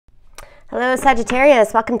Hello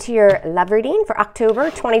Sagittarius, welcome to your love reading for October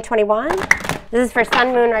 2021. This is for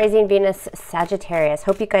Sun, Moon, Rising, Venus, Sagittarius.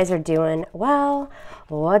 Hope you guys are doing well.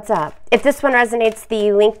 What's up? If this one resonates,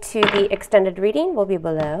 the link to the extended reading will be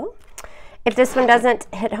below. If this one doesn't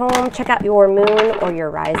hit home, check out your moon or your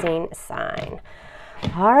rising sign.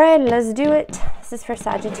 All right, let's do it. This is for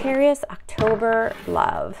Sagittarius, October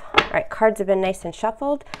love. All right, cards have been nice and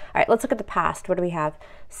shuffled. All right, let's look at the past. What do we have?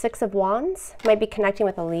 Six of Wands, might be connecting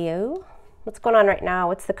with a Leo. What's going on right now?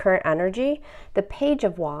 What's the current energy? The Page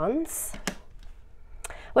of Wands.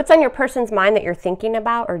 What's on your person's mind that you're thinking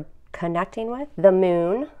about or connecting with? The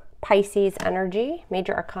Moon, Pisces energy,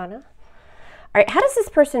 major arcana. All right, how does this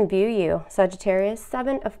person view you, Sagittarius?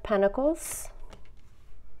 Seven of Pentacles.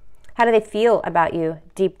 How do they feel about you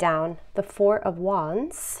deep down? The Four of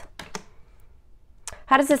Wands.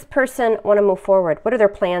 How does this person want to move forward? What are their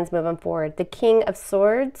plans moving forward? The King of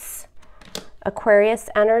Swords, Aquarius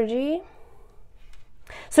energy.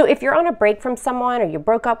 So if you're on a break from someone or you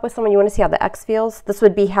broke up with someone, you want to see how the ex feels, this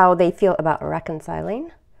would be how they feel about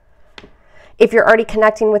reconciling. If you're already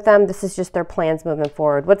connecting with them, this is just their plans moving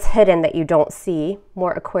forward. What's hidden that you don't see?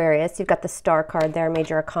 More Aquarius. You've got the Star card there,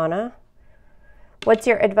 major arcana. What's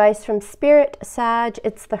your advice from Spirit, Sag?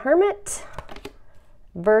 It's the Hermit.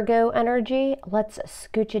 Virgo energy. Let's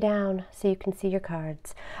scoot you down so you can see your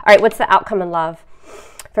cards. All right, what's the outcome in love?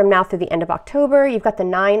 From now through the end of October, you've got the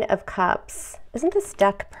Nine of Cups. Isn't this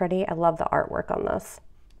deck pretty? I love the artwork on this.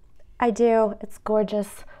 I do. It's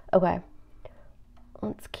gorgeous. Okay.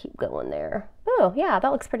 Let's keep going there. Oh, yeah,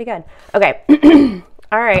 that looks pretty good. Okay.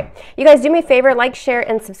 All right. You guys do me a favor, like, share,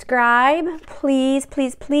 and subscribe. Please,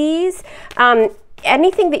 please, please.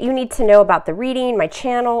 Anything that you need to know about the reading, my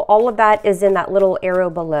channel, all of that is in that little arrow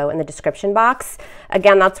below in the description box.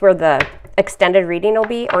 Again, that's where the extended reading will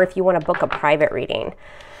be, or if you want to book a private reading.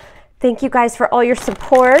 Thank you guys for all your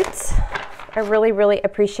support. I really, really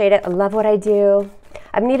appreciate it. I love what I do.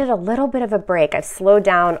 I've needed a little bit of a break. I've slowed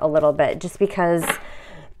down a little bit just because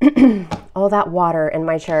all that water in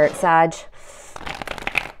my chart, Sag.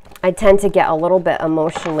 I tend to get a little bit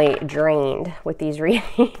emotionally drained with these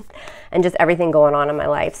readings and just everything going on in my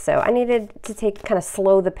life. So I needed to kind of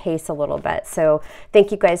slow the pace a little bit. So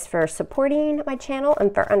thank you guys for supporting my channel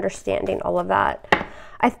and for understanding all of that.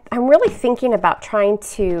 I'm really thinking about trying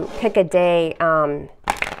to pick a day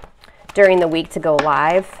during the week to go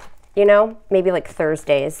live, you know, maybe like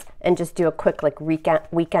Thursdays, and just do a quick like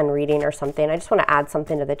weekend reading or something. I just want to add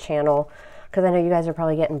something to the channel because I know you guys are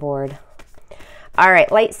probably getting bored. All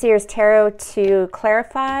right, Light Seers Tarot to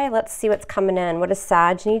clarify. Let's see what's coming in. What does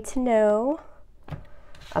Sag need to know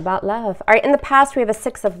about love? All right, in the past, we have a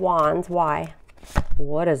Six of Wands. Why?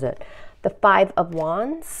 What is it? The Five of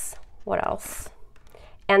Wands. What else?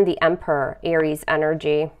 And the Emperor, Aries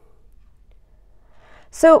energy.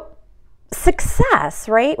 So success,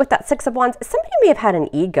 right? With that Six of Wands, somebody may have had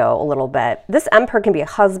an ego a little bit. This Emperor can be a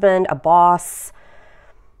husband, a boss.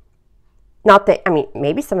 Not that, I mean,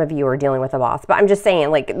 maybe some of you are dealing with a boss, but I'm just saying,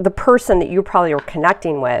 like, the person that you probably were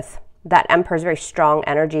connecting with, that Emperor is very strong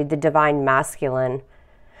energy, the divine masculine.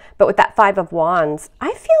 But with that Five of Wands,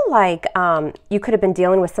 I feel like you could have been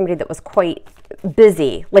dealing with somebody that was quite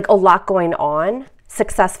busy, like a lot going on,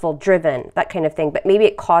 successful, driven, that kind of thing. But maybe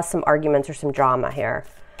it caused some arguments or some drama here.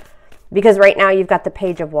 Because right now you've got the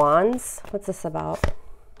Page of Wands. What's this about?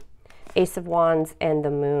 Ace of Wands and the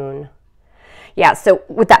Moon. Yeah, so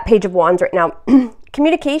with that Page of Wands right now,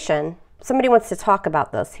 communication, somebody wants to talk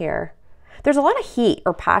about this here. There's a lot of heat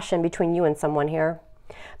or passion between you and someone here.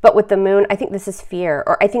 But with the Moon, I think this is fear,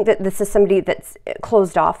 or I think that this is somebody that's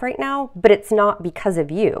closed off right now, but it's not because of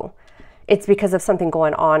you. It's because of something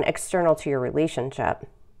going on external to your relationship.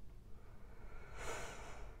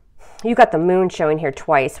 You got the Moon showing here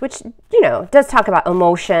twice, which, you know, does talk about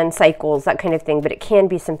emotion, cycles, that kind of thing, but it can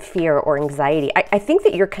be some fear or anxiety. I think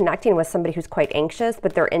that you're connecting with somebody who's quite anxious,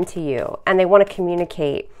 but they're into you, and they want to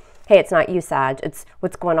communicate, hey, it's not you, Sag, it's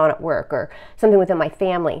what's going on at work, or something within my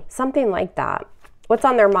family, something like that. What's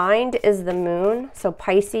on their mind is the Moon, so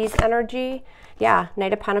Pisces energy. Yeah,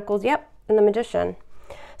 Knight of Pentacles, yep, and the Magician.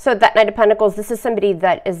 So that Knight of Pentacles, this is somebody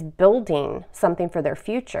that is building something for their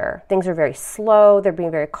future. Things are very slow. They're being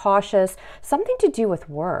very cautious. Something to do with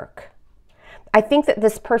work. I think that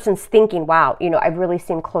this person's thinking, wow, you know, I really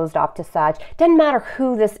seem closed off to Sag. Doesn't matter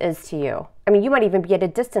who this is to you. I mean, you might even be at a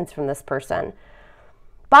distance from this person.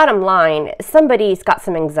 Bottom line, somebody's got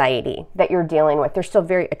some anxiety that you're dealing with. They're still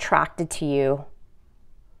very attracted to you.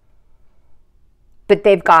 But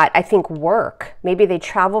they've got, I think, work. Maybe they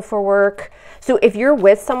travel for work. So if you're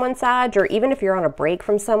with someone, Sag, or even if you're on a break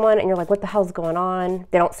from someone and you're like, what the hell's going on?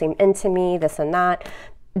 They don't seem into me, this and that.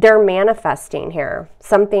 they're manifesting here.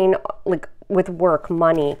 Something like with work,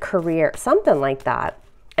 money, career, something like that.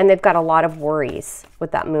 And they've got a lot of worries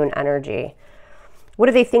with that moon energy. What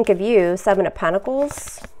do they think of you? Seven of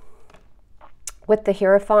Pentacles with the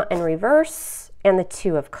Hierophant in reverse and the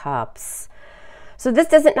Two of Cups. So this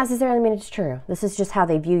doesn't necessarily mean it's true. This is just how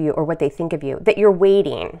they view you or what they think of you. That you're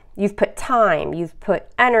waiting. You've put time, you've put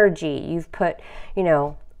energy, you've put, you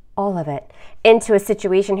know, all of it into a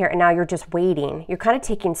situation here, and now you're just waiting. You're kind of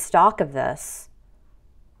taking stock of this.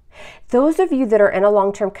 Those of you that are in a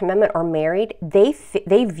long-term commitment or married, they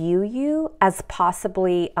view you as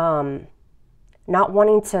possibly not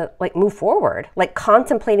wanting to like move forward, like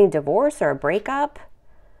contemplating divorce or a breakup.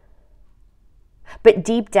 But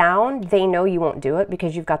deep down, they know you won't do it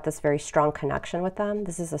because you've got this very strong connection with them.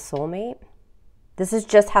 This is a soulmate. This is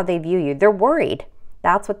just how they view you. They're worried.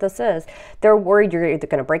 That's what this is. They're worried you're either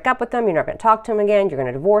going to break up with them, you're not going to talk to them again, you're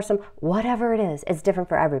going to divorce them, whatever it is. It's different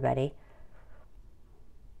for everybody.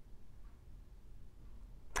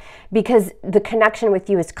 Because the connection with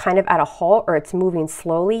you is kind of at a halt or it's moving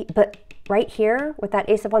slowly. But right here with that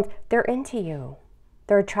Ace of Wands, they're into you.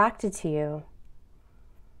 They're attracted to you.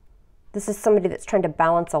 This is somebody that's trying to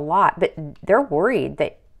balance a lot, but they're worried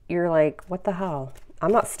that you're like, what the hell?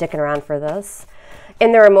 I'm not sticking around for this.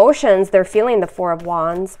 In their emotions, they're feeling the Four of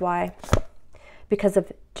Wands. Why? Because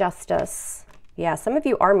of justice. Yeah, some of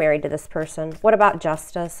you are married to this person. What about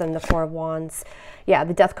justice and the Four of Wands? Yeah,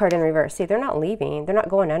 the Death card in reverse. See, they're not leaving. They're not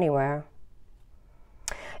going anywhere.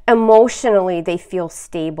 Emotionally, they feel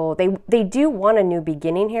stable. They do want a new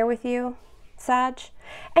beginning here with you, Sag.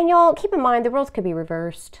 And y'all, keep in mind, the roles could be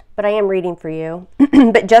reversed, but I am reading for you.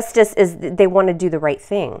 But justice is they want to do the right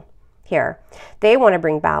thing here. They want to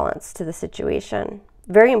bring balance to the situation.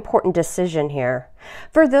 Very important decision here.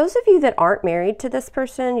 For those of you that aren't married to this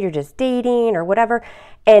person, you're just dating or whatever,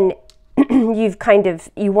 and you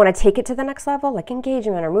want to take it to the next level, like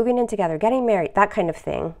engagement or moving in together, getting married, that kind of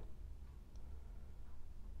thing.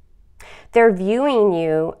 They're viewing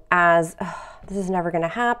you as, oh, this is never going to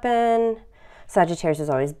happen. Sagittarius is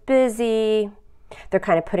always busy. They're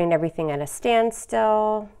kind of putting everything at a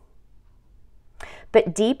standstill.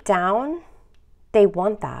 But deep down, they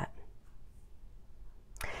want that.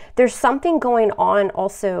 There's something going on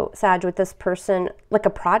also, Sag, with this person, like a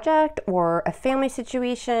project or a family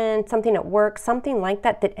situation, something at work, something like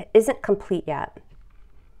that that isn't complete yet.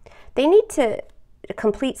 They need to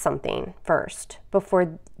complete something first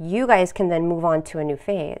before you guys can then move on to a new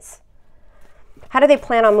phase. How do they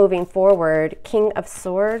plan on moving forward? King of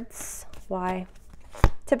Swords. Why?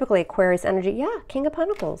 Typically Aquarius energy. Yeah, King of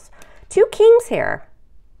Pentacles. Two kings here.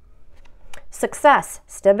 Success,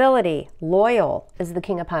 stability, loyal is the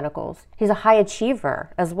King of Pentacles. He's a high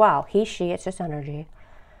achiever as well. He, she, it's just energy.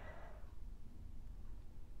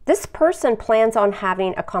 This person plans on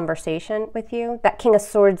having a conversation with you. That King of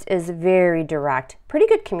Swords is very direct, pretty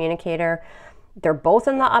good communicator. They're both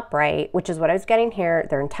in the upright, which is what I was getting here.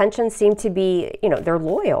 Their intentions seem to be, you know, they're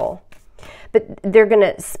loyal, but they're going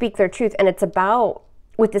to speak their truth. And it's about,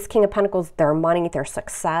 with this King of Pentacles, their money, their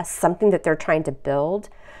success, something that they're trying to build.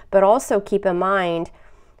 But also keep in mind,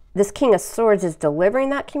 this King of Swords is delivering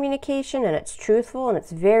that communication and it's truthful and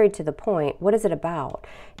it's very to the point. What is it about?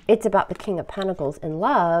 It's about the King of Pentacles, and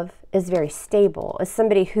love is very stable. It's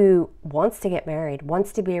somebody who wants to get married,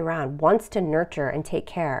 wants to be around, wants to nurture and take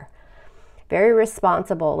care. Very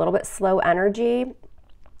responsible, a little bit slow energy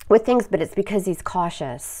with things, but it's because he's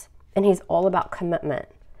cautious and he's all about commitment.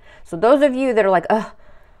 So those of you that are like, ugh,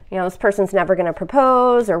 you know, this person's never going to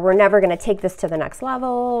propose, or we're never going to take this to the next level,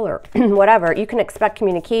 or whatever, you can expect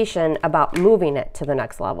communication about moving it to the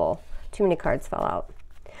next level. Too many cards fell out.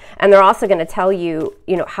 And they're also going to tell you,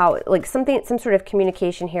 you know, how, like some sort of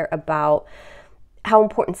communication here about how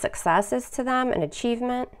important success is to them and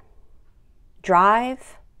achievement,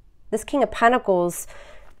 drive. This King of Pentacles,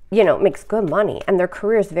 you know, makes good money and their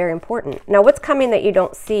career is very important. Now, what's coming that you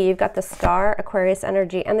don't see? You've got the Star, Aquarius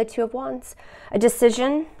energy, and the Two of Wands. A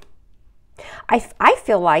decision. I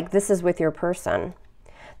feel like this is with your person.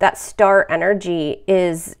 That Star energy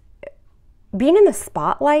is being in the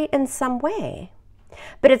spotlight in some way.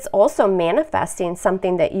 But it's also manifesting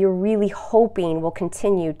something that you're really hoping will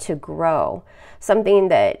continue to grow. Something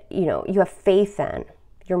that, you know, you have faith in,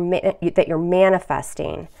 that you're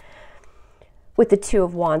manifesting. With the Two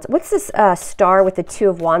of Wands. What's this Star with the Two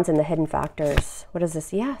of Wands and the hidden factors? What is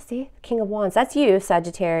this? Yeah, see? King of Wands. That's you,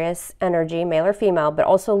 Sagittarius energy, male or female, but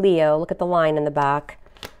also Leo. Look at the line in the back.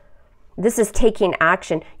 This is taking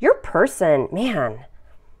action. Your person, man,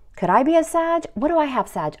 Could I be a Sag? What do I have,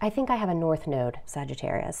 Sag? I think I have a North Node,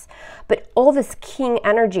 Sagittarius. But all this king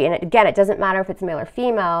energy, and again, it doesn't matter if it's male or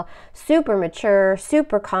female, super mature,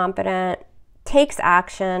 super confident, takes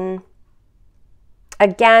action.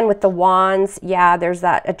 Again, with the wands, yeah, there's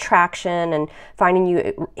that attraction and finding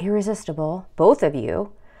you irresistible, both of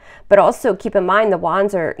you. But also keep in mind the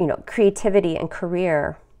wands are, you know, creativity and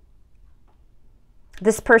career.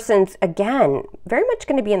 This person's, again, very much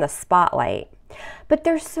going to be in the spotlight. But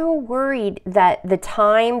they're so worried that the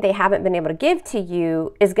time they haven't been able to give to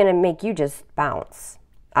you is going to make you just bounce.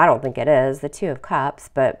 I don't think it is, the Two of Cups,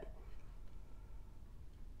 but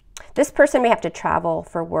this person may have to travel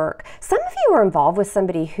for work. Some of you are involved with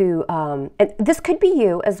somebody who, and this could be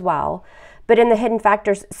you as well, but in the hidden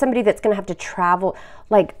factors, somebody that's going to have to travel,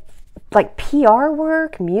 like PR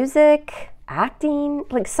work, music, acting,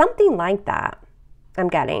 like something like that, I'm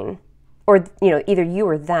getting. Or, you know, either you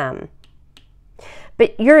or them.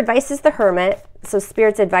 But your advice is the Hermit. So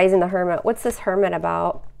Spirit's advising the Hermit. What's this Hermit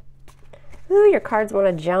about? Ooh, your cards want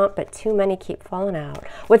to jump, but too many keep falling out.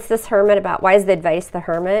 What's this Hermit about? Why is the advice the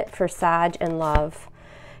Hermit for Sag and love?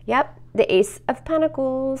 Yep, the Ace of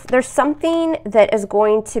Pentacles. There's something that is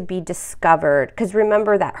going to be discovered. Because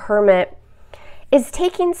remember, that Hermit is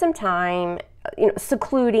taking some time, you know,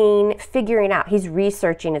 secluding, figuring out. He's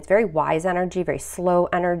researching. It's very wise energy, very slow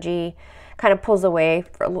energy. Kind of pulls away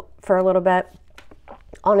for a little bit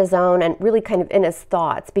on his own and really kind of in his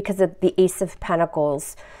thoughts because of the Ace of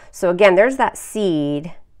Pentacles. So again, there's that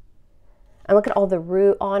seed. And look at all the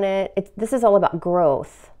root on it. This is all about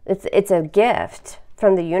growth. It's a gift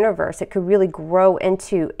from the universe. It could really grow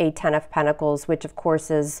into a Ten of Pentacles, which of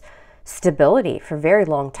course is stability for a very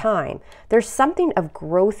long time. There's something of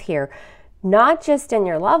growth here, not just in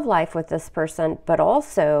your love life with this person, but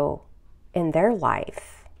also in their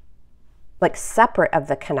life, like separate of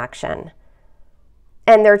the connection.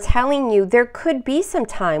 And they're telling you there could be some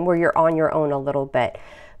time where you're on your own a little bit,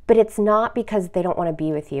 but it's not because they don't want to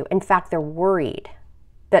be with you. In fact, they're worried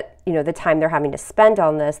that, you know, the time they're having to spend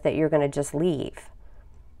on this, that you're going to just leave.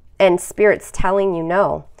 And Spirit's telling you,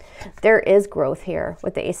 no, there is growth here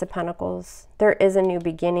with the Ace of Pentacles. There is a new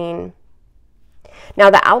beginning. Now,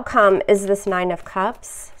 the outcome is this Nine of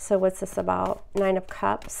Cups. So what's this about? Nine of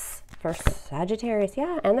Cups for Sagittarius.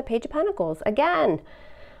 Yeah, and the Page of Pentacles. Again,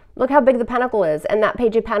 look how big the Pentacle is. And that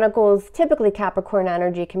Page of Pentacles, typically Capricorn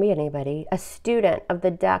energy, can be anybody. A student of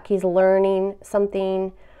the deck. He's learning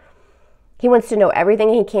something. He wants to know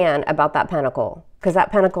everything he can about that Pentacle, because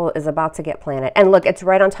that Pentacle is about to get planted. And look, it's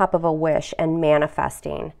right on top of a wish and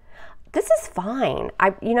manifesting. This is fine.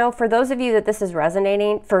 You know, for those of you that this is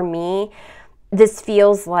resonating, for me, this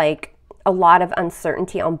feels like a lot of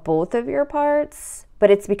uncertainty on both of your parts, but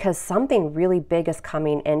it's because something really big is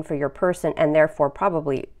coming in for your person and therefore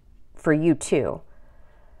probably for you too.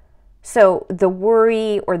 So the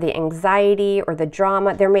worry or the anxiety or the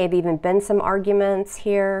drama, there may have even been some arguments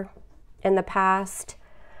here in the past.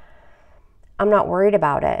 I'm not worried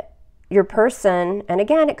about it. Your person, and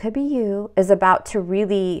again, it could be you, is about to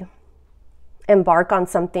really embark on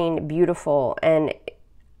something beautiful and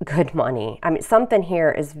good money. I mean, something here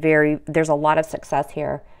is there's a lot of success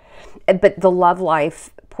here, but the love life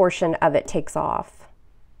portion of it takes off,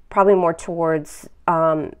 probably more towards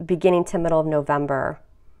beginning to middle of November.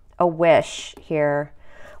 A wish here.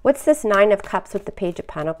 What's this Nine of Cups with the Page of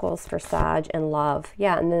Pentacles for Sag and love?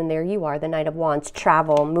 Yeah, and then there you are, the Knight of Wands,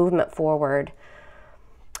 travel, movement forward.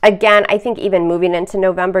 Again, I think even moving into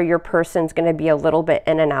November, your person's going to be a little bit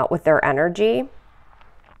in and out with their energy.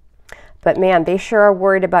 But man, they sure are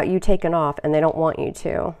worried about you taking off, and they don't want you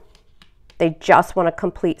to. They just want to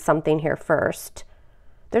complete something here first.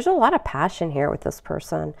 There's a lot of passion here with this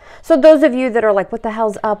person. So those of you that are like, what the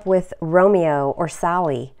hell's up with Romeo or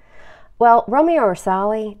Sally? Well, Romeo or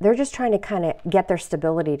Sally, they're just trying to kind of get their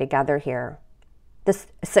stability together here. This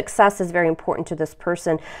success is very important to this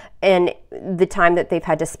person, and the time that they've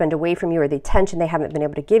had to spend away from you or the attention they haven't been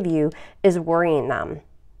able to give you is worrying them.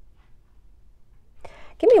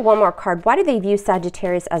 Give me one more card. Why do they view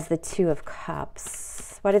Sagittarius as the Two of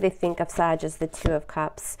Cups? Why do they think of Sag as the Two of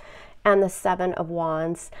Cups? And the Seven of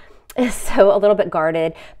Wands is so a little bit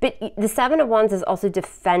guarded. But the Seven of Wands is also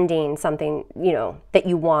defending something, you know, that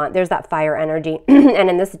you want. There's that fire energy. And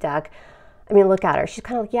in this deck, I mean, look at her. She's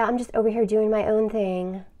kind of like, yeah, I'm just over here doing my own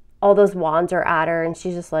thing. All those wands are at her, and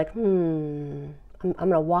she's just like, I'm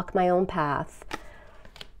going to walk my own path.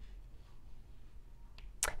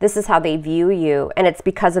 This is how they view you, and it's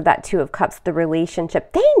because of that Two of Cups, the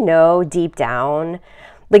relationship. They know deep down,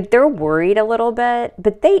 like they're worried a little bit,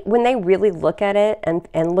 but when they really look at it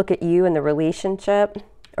and look at you and the relationship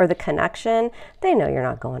or the connection, they know you're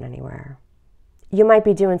not going anywhere. you might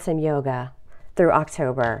be doing some yoga through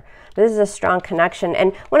October. But this is a strong connection.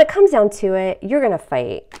 And when it comes down to it, you're going to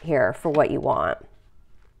fight here for what you want.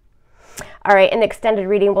 All right, in the extended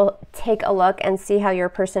reading, we'll take a look and see how your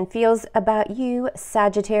person feels about you,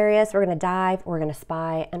 Sagittarius. We're going to dive, we're going to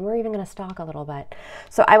spy, and we're even going to stalk a little bit.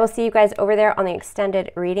 So I will see you guys over there on the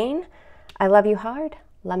extended reading. I love you hard.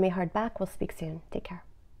 Love me hard back. We'll speak soon. Take care.